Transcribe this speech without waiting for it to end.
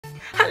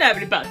Hello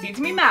everybody, it's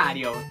me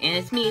Mario. And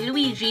it's me,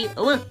 Luigi.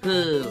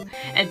 Woohoo!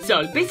 And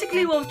so,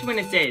 basically what I'm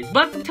gonna say is,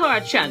 welcome to our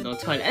channel.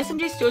 It's called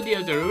SMJ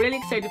Studios. We're really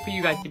excited for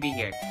you guys to be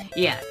here.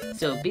 Yeah,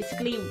 so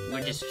basically,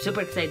 we're just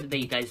super excited that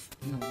you guys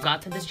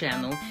got to this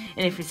channel.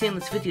 And if you're seeing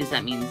this videos,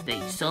 that means that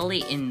you saw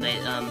it and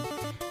that,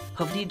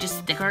 hopefully you just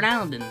stick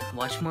around and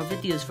watch more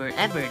videos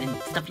forever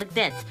and stuff like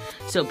that.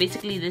 So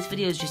basically, this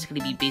video is just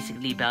gonna be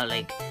basically about,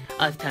 like,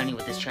 us telling you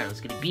what this channel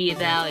is gonna be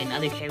about, and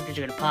other characters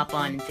are gonna pop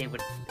on and say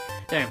what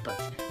their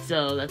inputs.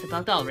 So that's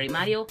about all, right,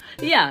 Mario?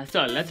 Yeah,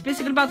 so that's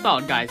basically about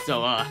all, guys.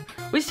 So,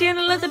 we'll see you in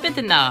a little bit,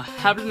 and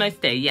have a nice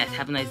day. Yes,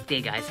 have a nice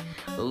day, guys.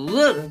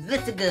 Whoa,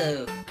 let's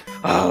go.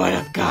 Oh, what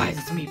up, guys?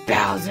 It's me,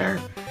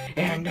 Bowser,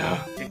 and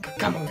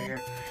come over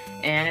here.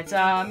 And it's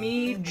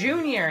me,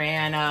 Junior,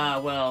 and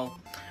well,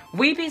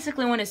 we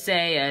basically want to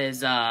say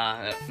is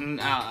I'll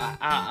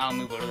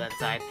move over to that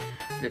side.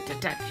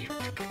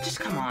 Just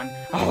come on.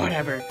 Oh,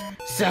 whatever.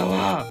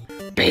 So,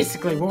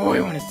 basically, what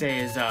we want to say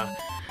is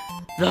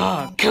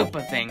the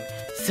Koopa thing.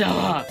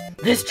 So,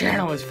 this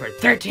channel is for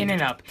 13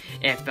 and up.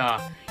 If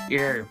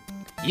you're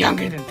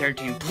younger than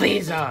 13,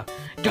 please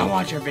don't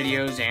watch our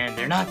videos, and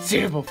they're not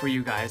suitable for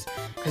you guys,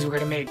 because we're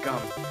gonna make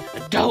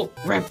adult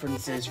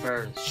references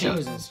for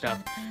shows and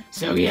stuff.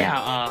 So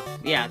yeah,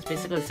 it's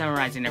basically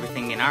summarizing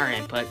everything in our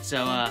input.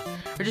 So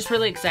we're just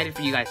really excited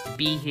for you guys to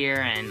be here,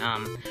 and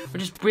we're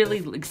just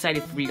really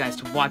excited for you guys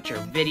to watch our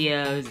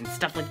videos and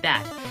stuff like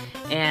that.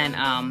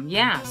 And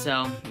yeah,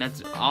 so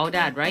that's all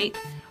that, right?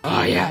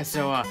 Oh yeah,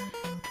 so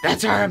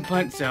that's our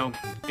input. So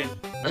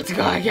let's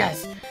go, I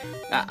guess.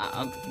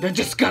 They're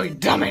just go, you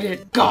dumb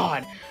idiot!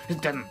 God!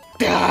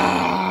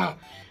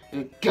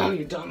 Go,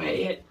 you dumb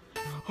idiot!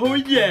 Oh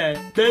yeah,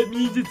 that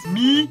means it's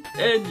me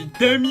and the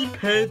dummy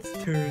pants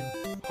turn.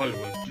 Hold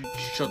on,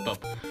 shut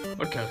up.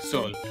 Okay,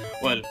 so,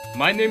 well,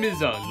 my name is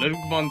Little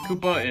Von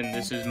Koopa, and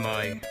this is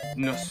my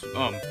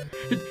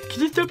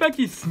Can you stop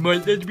acting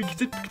smart? That's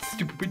because it's fucking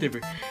stupid,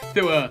 whatever.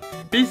 So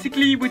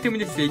basically what I'm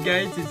gonna say,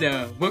 guys, is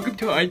welcome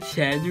to our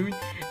channel,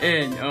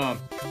 and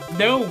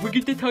now we're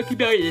gonna talk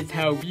about is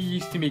how we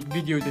used to make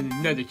videos on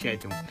another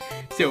channel.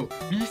 So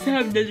we used to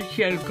have another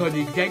channel called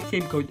the exact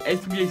same, called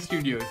SMJ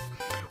Studios.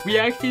 We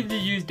accidentally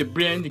used the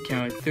brand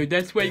account, so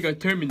that's why it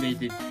got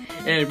terminated.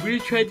 And we really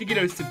tried to get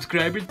our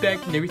subscribers back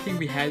and everything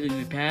we had in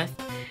the past.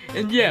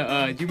 And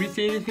yeah, do you want to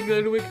say anything,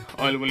 Ludwig?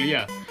 Oh, well,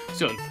 yeah.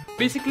 So,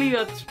 basically,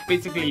 that's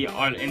basically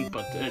our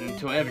input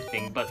into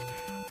everything, but...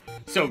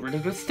 So,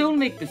 we'll still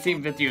make the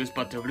same videos,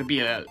 but they're gonna be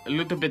a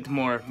little bit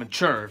more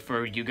mature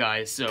for you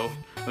guys, so...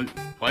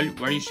 Why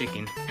are you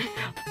shaking?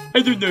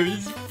 I don't know,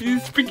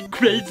 it's freaking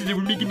crazy that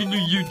we're making a new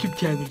YouTube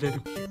channel.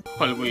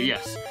 Oh, well,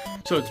 yes.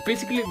 So it's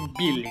basically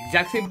be the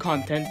exact same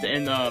content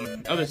and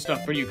other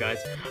stuff for you guys.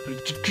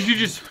 Could you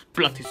just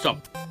bloody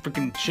stop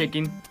freaking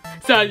shaking?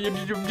 Sorry,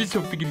 I'm just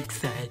so freaking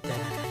excited.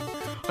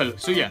 Hello.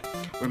 So yeah,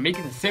 we're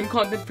making the same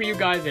content for you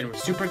guys, and we're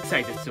super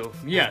excited. So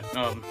yeah,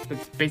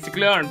 that's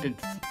basically our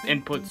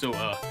input. So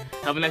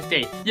have a nice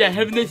day. Yeah,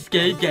 have a nice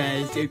day,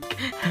 guys.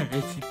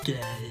 Okay.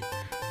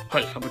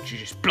 Well, how about you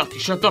just bloody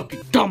shut up,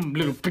 you dumb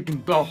little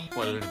freaking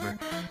whatever.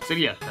 So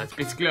yeah, that's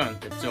basically our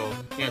input. So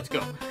yeah, let's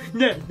go.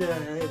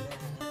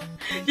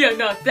 Yeah,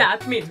 no,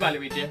 that's me, it's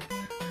Waluigi.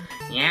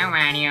 Yeah,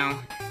 Mario.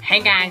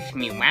 Hey guys, it's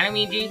me,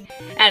 Waluigi.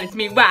 And it's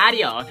me,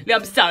 Wario.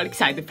 I'm so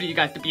excited for you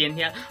guys to be in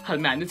here. Oh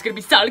man, it's gonna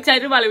be so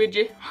exciting,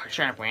 Waluigi. Oh,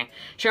 shut up, man.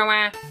 So,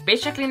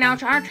 basically now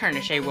it's our turn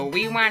to say what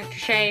we want to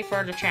say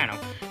for the channel.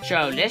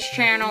 So, this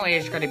channel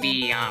is gonna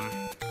be,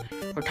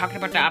 we're talking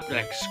about the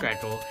upload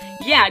schedule.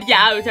 Yeah,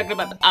 we're talking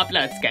about the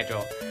upload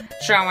schedule.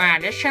 So,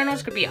 this channel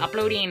is gonna be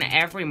uploading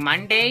every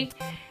Monday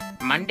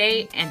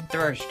and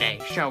Thursday.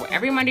 So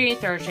every Monday and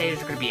Thursday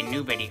there's gonna be a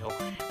new video.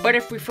 But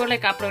if we feel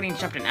like uploading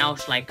something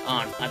else, like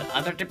on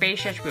other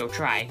bases, we'll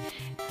try.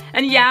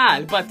 And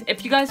yeah, but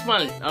if you guys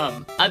want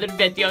other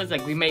videos,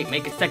 like we might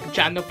make a second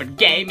channel for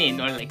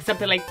gaming or like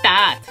something like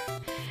that.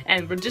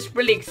 And we're just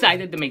really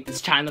excited to make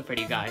this channel for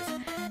you guys.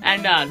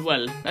 And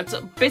well, that's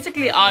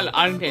basically all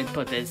our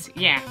input is.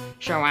 Yeah.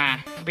 So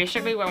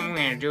basically what we're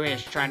gonna do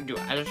is try to do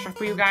other stuff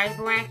for you guys,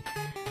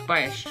 but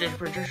it's just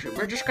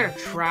we're just gonna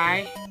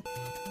try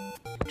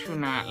to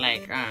not,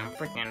 like,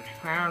 freaking,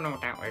 I don't know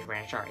what that was,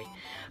 man, sorry.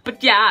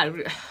 But yeah,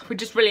 we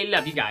just really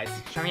love you guys.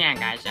 So yeah,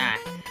 guys,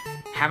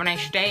 have a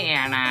nice day,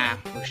 and,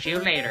 we'll see you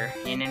later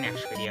in the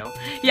next video.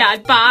 Yeah,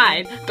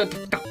 bye!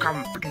 Don't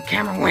come freaking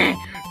camera away!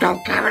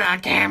 Don't cover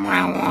that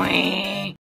camera away!